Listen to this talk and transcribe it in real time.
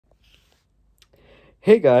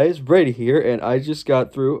Hey guys, Brady here, and I just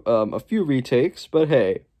got through a few retakes, but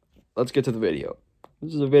hey, let's get to the video.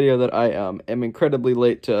 This is a video that I am incredibly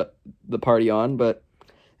late to the party on, but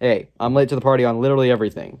hey, I'm late to the party on literally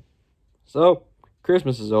everything. So,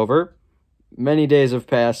 Christmas is over. Many days have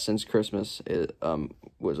passed since Christmas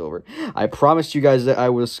was over. I promised you guys that I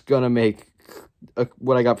was gonna make a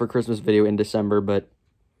what I got for Christmas video in December, but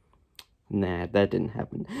nah, that didn't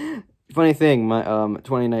happen. Funny thing, my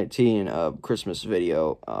 2019 Christmas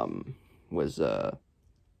video was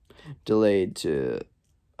delayed to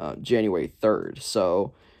January 3rd,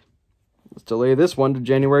 so let's delay this one to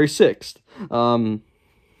January 6th.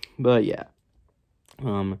 But yeah,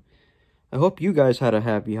 I hope you guys had a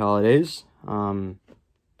happy holidays.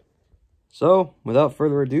 So without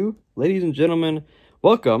further ado, ladies and gentlemen,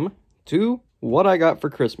 welcome to What I Got for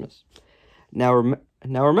Christmas. Now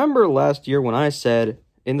remember last year when I said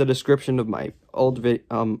in the description of my of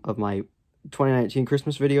my 2019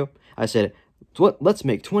 Christmas video, I said, let's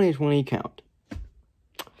make 2020 count.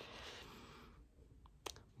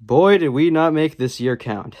 Boy, did we not make this year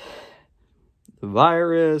count. The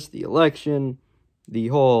virus, the election, the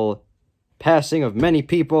whole passing of many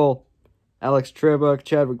people, Alex Trebek,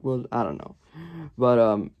 Chadwick was, I don't know.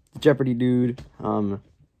 But, Jeopardy dude,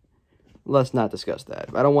 let's not discuss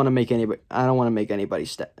that. I don't want to make anybody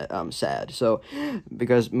sad. So,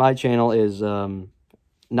 because my channel is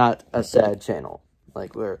not a sad channel,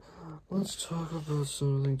 like where let's talk about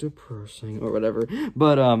something depressing or whatever.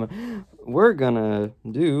 But we're gonna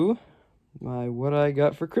do my What I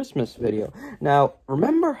Got for Christmas video. Now,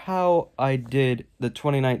 remember how I did the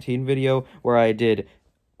 2019 video where I did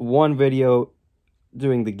one video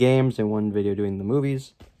doing the games and one video doing the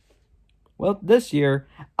movies? Well, this year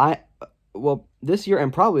and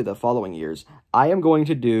probably the following years, I am going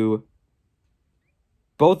to do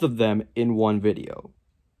both of them in one video.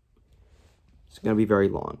 It's going to be very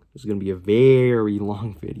long. It's going to be a very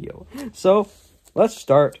long video. So, let's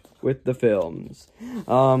start with the films.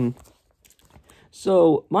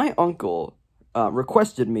 So, my uncle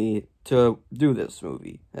requested me to do this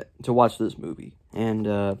movie, to watch this movie. And,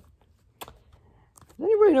 does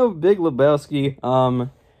anybody know Big Lebowski?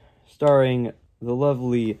 Starring the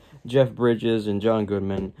lovely Jeff Bridges and John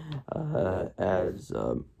Goodman as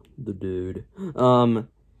the dude,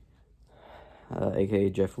 aka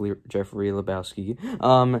Jeffrey Lebowski.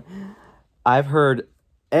 I've heard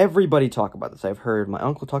everybody talk about this. I've heard my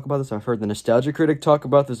uncle talk about this. I've heard the Nostalgia Critic talk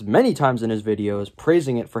about this many times in his videos,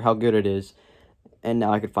 praising it for how good it is. And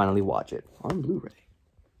now I could finally watch it on Blu-ray.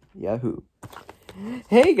 Yahoo!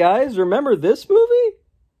 Hey guys, remember this movie?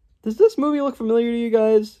 Does this movie look familiar to you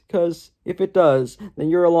guys? Because if it does, then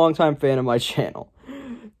you're a longtime fan of my channel.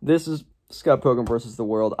 This is Scott Pilgrim vs. the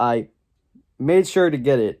World. I made sure to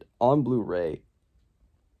get it on Blu-ray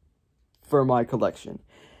for my collection.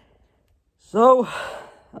 So,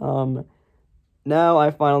 now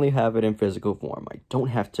I finally have it in physical form. I don't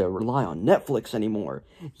have to rely on Netflix anymore.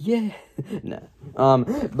 Yeah. Nah.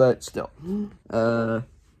 But still.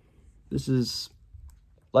 This is...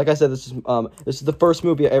 Like I said, this is the first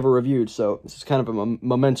movie I ever reviewed, so this is kind of a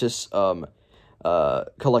momentous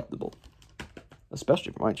collectible,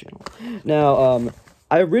 especially for my channel. Now,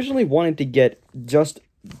 I originally wanted to get just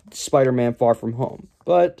Spider-Man Far From Home,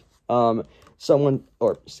 but someone,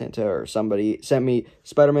 or Santa or somebody, sent me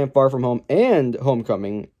Spider-Man Far From Home and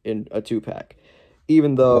Homecoming in a 2-pack,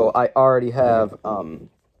 even though I already have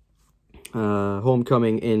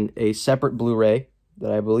Homecoming in a separate Blu-ray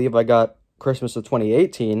that I believe I got Christmas of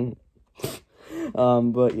 2018.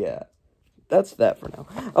 But yeah, that's that for now.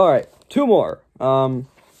 Alright, 2 more.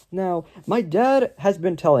 Now, my dad has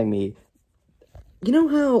been telling me, you know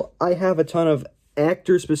how I have a ton of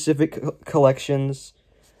actor-specific collections?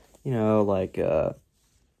 You know, like,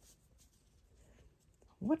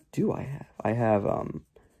 what do I have? I have,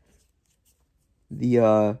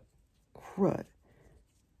 crud.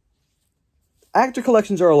 Actor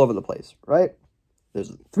collections are all over the place, right?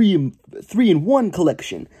 There's 3-in-1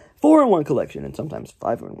 collection, 4-in-1 collection, and sometimes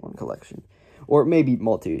 5-in-1 collection, or maybe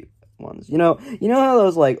multi ones. You know how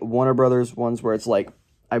those like Warner Brothers ones where it's like,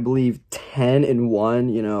 I believe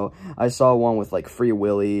 10-in-1. You know, I saw one with like Free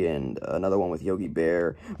Willy and another one with Yogi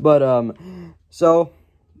Bear. But so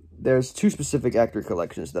there's 2 specific actor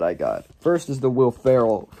collections that I got. First is the Will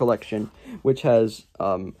Ferrell collection, which has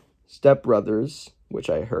Step Brothers, which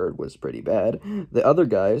I heard was pretty bad, The Other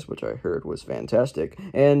Guys, which I heard was fantastic,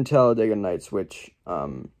 and Talladega Nights, which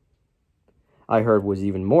I heard was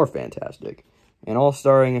even more fantastic, and all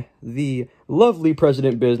starring the lovely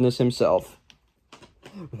President Business himself,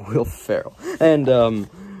 Will Ferrell. And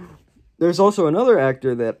there's also another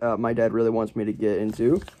actor that my dad really wants me to get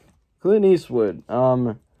into, Clint Eastwood.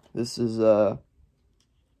 This is,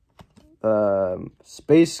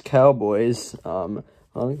 Space Cowboys.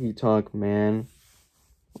 Honky Tonk Man.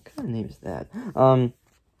 What kind of name is that?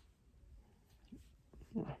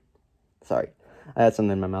 Sorry. I had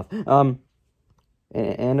something in my mouth.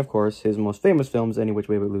 And of course, his most famous films, Any Which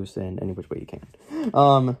Way But Loose and Any Which Way You Can.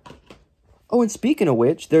 Oh, and speaking of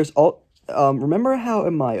which, there's all, remember how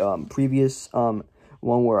in my, previous, one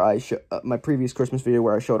where my previous Christmas video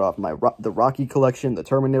where I showed off the Rocky collection, the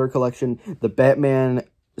Terminator collection, the Batman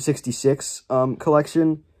 66,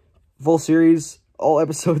 collection, full series, all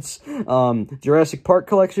episodes, Jurassic Park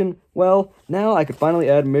collection? Well, now I could finally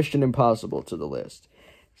add Mission Impossible to the list.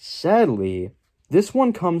 Sadly, this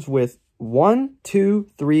one comes with 1, 2,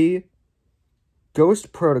 3,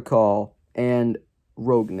 Ghost Protocol, and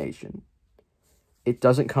Rogue Nation. It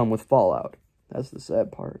doesn't come with Fallout. That's the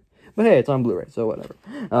sad part. But hey, it's on Blu-ray, so whatever.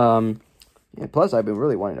 Yeah, plus, I've been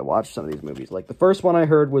really wanting to watch some of these movies. Like, the first one I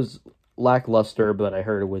heard was lackluster, but I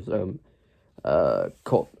heard it was,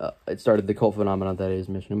 cult. It started the cult phenomenon that is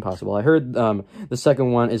Mission Impossible. I heard, the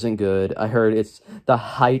second one isn't good. I heard it's the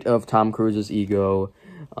height of Tom Cruise's ego.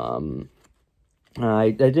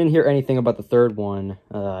 I didn't hear anything about the third one.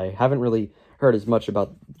 I haven't really heard as much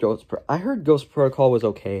about I heard Ghost Protocol was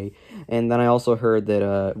okay, and then I also heard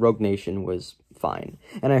that Rogue Nation was fine,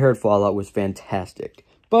 and I heard Fallout was fantastic.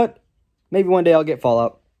 But maybe one day I'll get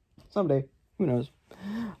Fallout. Someday, who knows?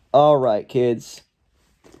 All right, kids.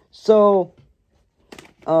 So,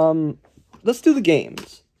 let's do the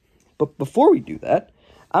games. But before we do that,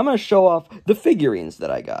 I'm gonna show off the figurines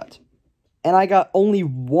that I got. And I got only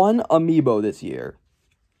one amiibo this year.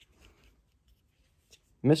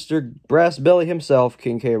 Mr. Brass Belly himself,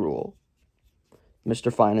 King K. Rool.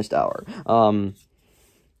 Mr. Finest Hour.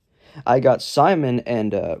 I got Simon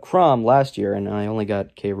and Crom last year, and I only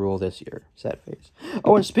got K. Rool this year. Sad face.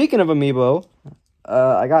 Oh, and speaking of amiibo,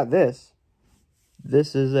 I got this.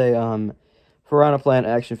 This is a Piranha Plant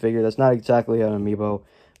action figure. That's not exactly an amiibo,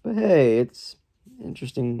 but hey, it's an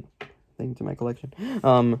interesting thing to my collection.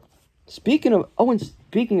 Speaking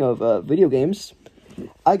of video games,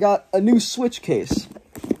 I got a new Switch case,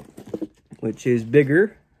 which is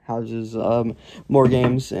bigger, houses more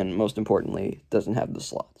games, and most importantly, doesn't have the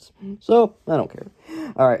slots. So, I don't care.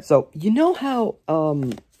 Alright, so, you know how,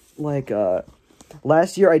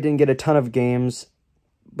 last year I didn't get a ton of games,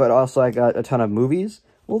 but also I got a ton of movies?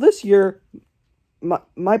 Well, this year,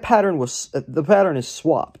 my pattern the pattern is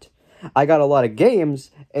swapped. I got a lot of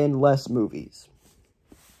games and less movies.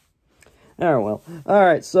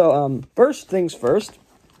 Alright, so, first things first,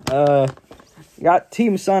 got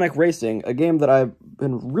Team Sonic Racing, a game that I've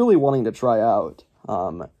been really wanting to try out,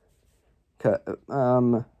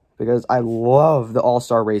 because I love the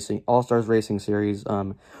All-Stars Racing series.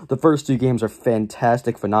 The first two games are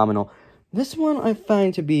fantastic, phenomenal. This one I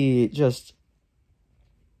find to be just,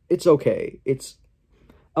 it's okay. It's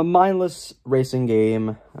a mindless racing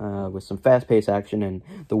game, with some fast-paced action, and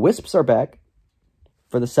the Wisps are back.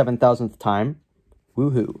 For the 7,000th time.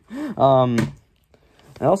 Woohoo.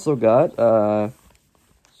 I also got,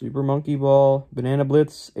 Super Monkey Ball Banana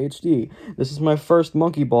Blitz HD. This is my first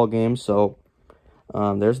Monkey Ball game, so,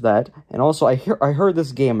 there's that. And also, I heard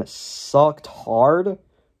this game sucked hard,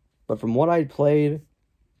 but from what I played,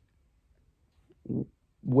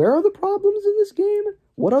 where are the problems in this game?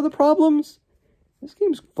 What are the problems? This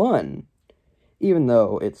game's fun. Even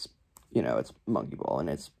though it's, it's Monkey Ball, and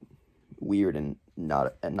it's weird and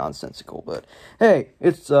nonsensical, but hey,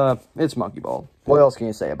 it's Monkey Ball. What else can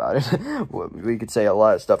you say about it? We could say a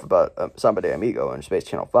lot of stuff about Samba de Amigo and Space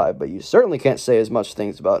Channel 5, but you certainly can't say as much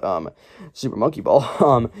things about Super Monkey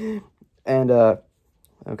Ball.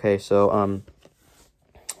 Okay, so I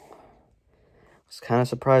was kind of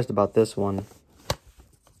surprised about this one.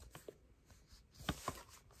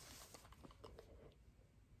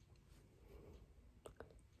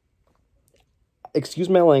 Excuse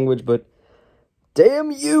my language, but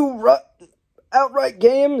damn you, Outright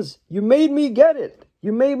Games! You made me get it!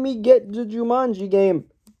 You made me get the Jumanji game!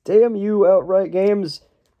 Damn you, Outright Games!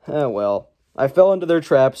 Well, I fell into their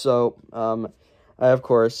trap, so, I, of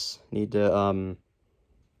course, need to,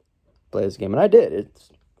 play this game, and I did.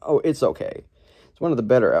 It's okay. It's one of the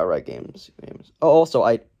better Outright games. Oh, also,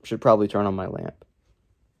 I should probably turn on my lamp.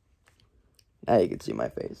 Now you can see my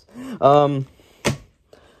face.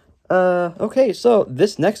 Okay, so,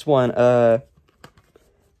 this next one,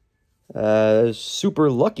 New Super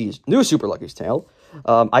Lucky's Tale.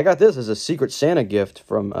 I got this as a Secret Santa gift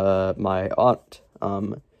from, my aunt.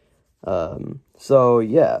 So,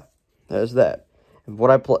 yeah, there's that. From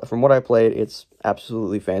what I played, it's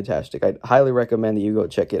absolutely fantastic. I'd highly recommend that you go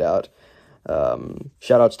check it out.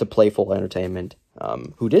 Shoutouts to Playful Entertainment,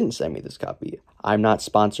 who didn't send me this copy. I'm not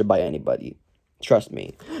sponsored by anybody. Trust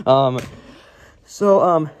me. And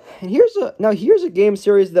here's a game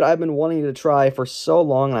series that I've been wanting to try for so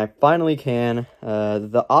long, and I finally can.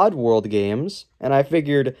 The Oddworld games, and I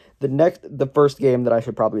figured the first game that I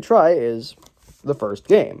should probably try is the first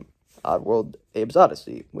game, Oddworld Abe's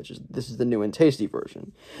Odyssey, this is the new and tasty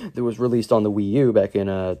version that was released on the Wii U back in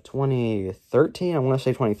 2013. I want to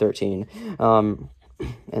say 2013.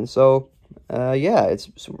 And so yeah, it's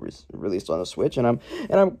released on the Switch, and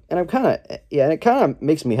it kind of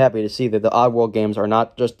makes me happy to see that the Oddworld games are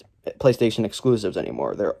not just PlayStation exclusives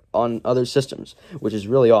anymore. They're on other systems, which is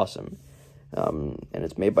really awesome. And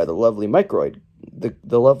it's made by the lovely Microid,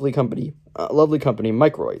 the lovely company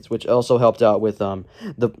Microids, which also helped out with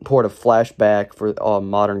the port of Flashback for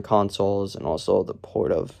modern consoles, and also the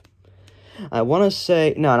port of, I want to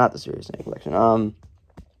say, no, not the Serious Sam collection,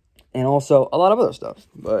 and also a lot of other stuff,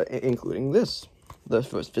 but including the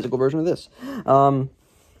physical version of this.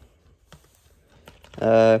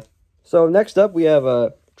 So next up we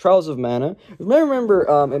have Trials of Mana. Remember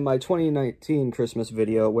in my 2019 Christmas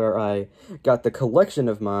video where I got the collection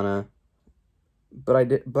of mana,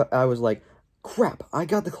 but I was like, crap, I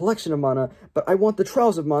got the collection of mana, but I want the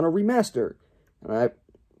Trials of Mana remaster. And I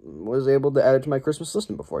was able to add it to my Christmas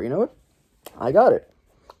system before, you know what? I got it.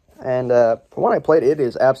 And from when I played it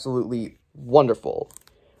is absolutely wonderful.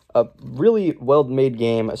 A really well-made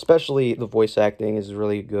game, especially the voice acting is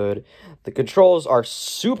really good. The controls are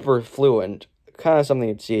super fluent, kind of something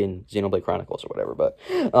you'd see in Xenoblade Chronicles or whatever, but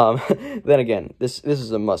then again, this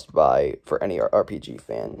is a must-buy for any RPG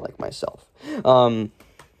fan like myself. Alright,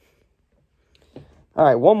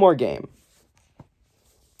 one more game.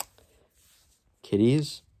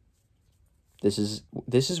 Kiddies, this is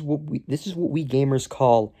what we gamers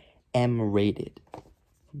call M-rated.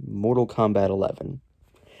 Mortal Kombat 11.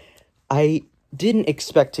 I didn't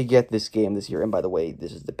expect to get this game this year, and by the way,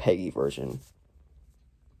 this is the PEGI version.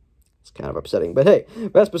 It's kind of upsetting, but hey,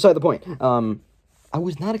 that's beside the point. I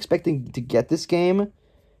was not expecting to get this game,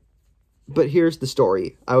 but here's the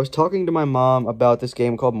story. I was talking to my mom about this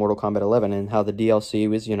game called Mortal Kombat 11, and how the DLC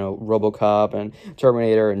was, you know, RoboCop, and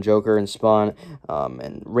Terminator, and Joker, and Spawn,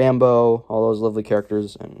 and Rambo, all those lovely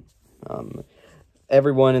characters, and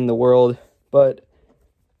everyone in the world, but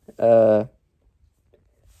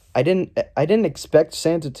I didn't expect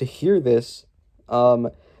Santa to hear this,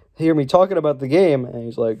 hear me talking about the game, and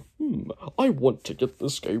he's like, I want to get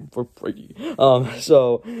this game for free.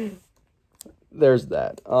 So there's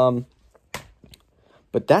that.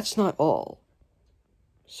 But that's not all.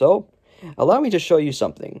 So allow me to show you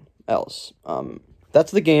something else.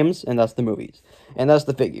 That's the games, and that's the movies, and that's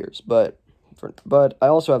the figures. But I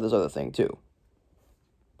also have this other thing too.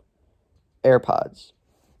 AirPods.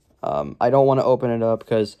 I don't want to open it up,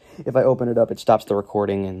 because if I open it up, it stops the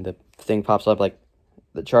recording, and the thing pops up, like,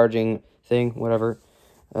 the charging thing, whatever.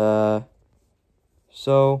 And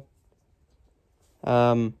also,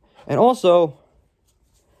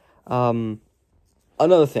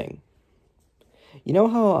 another thing. You know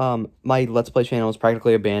how, my Let's Play channel is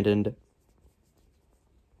practically abandoned?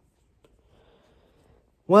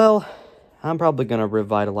 Well, I'm probably gonna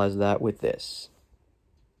revitalize that with this.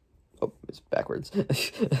 Oh, it's backwards.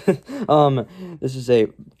 This is a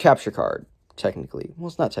capture card, technically. Well,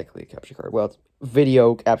 it's not technically a capture card. Well, it's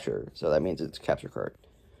video capture, so that means it's a capture card.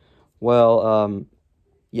 Well,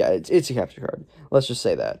 yeah, it's a capture card. Let's just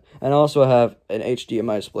say that. And I also have an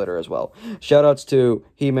HDMI splitter as well. Shoutouts to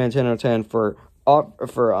He-Man1010 for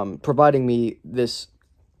providing me this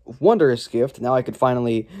wondrous gift. Now I could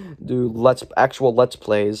finally do actual Let's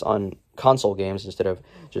Plays on console games instead of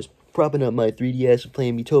just propping up my 3DS and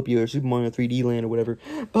playing Miitopia or Super Mario 3D Land or whatever.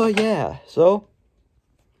 But yeah, so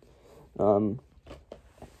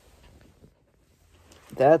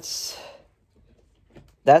that's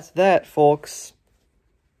that, folks.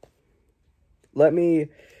 Let me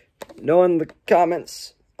know in the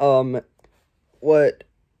comments what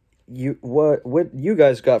you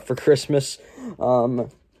guys got for Christmas.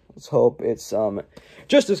 Let's hope it's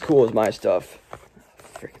just as cool as my stuff.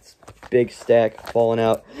 Freaking big stack falling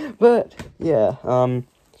out. But yeah,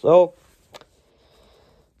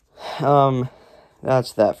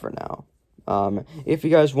 that's that for now. If you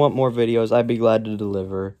guys want more videos, I'd be glad to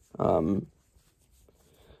deliver. I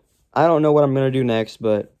don't know what I'm gonna do next,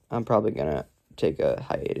 but I'm probably gonna take a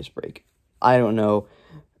hiatus break. I don't know.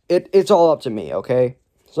 It's all up to me, okay?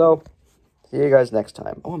 So, see you guys next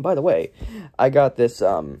time. Oh, and by the way, I got this,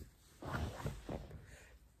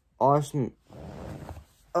 awesome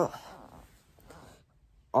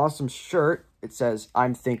shirt it says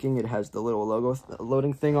I'm thinking. It has the little logo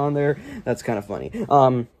loading thing on there. That's kind of funny.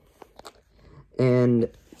 And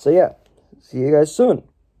so yeah, see you guys soon.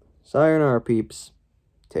 Sayonara, peeps.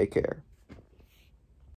 Take care.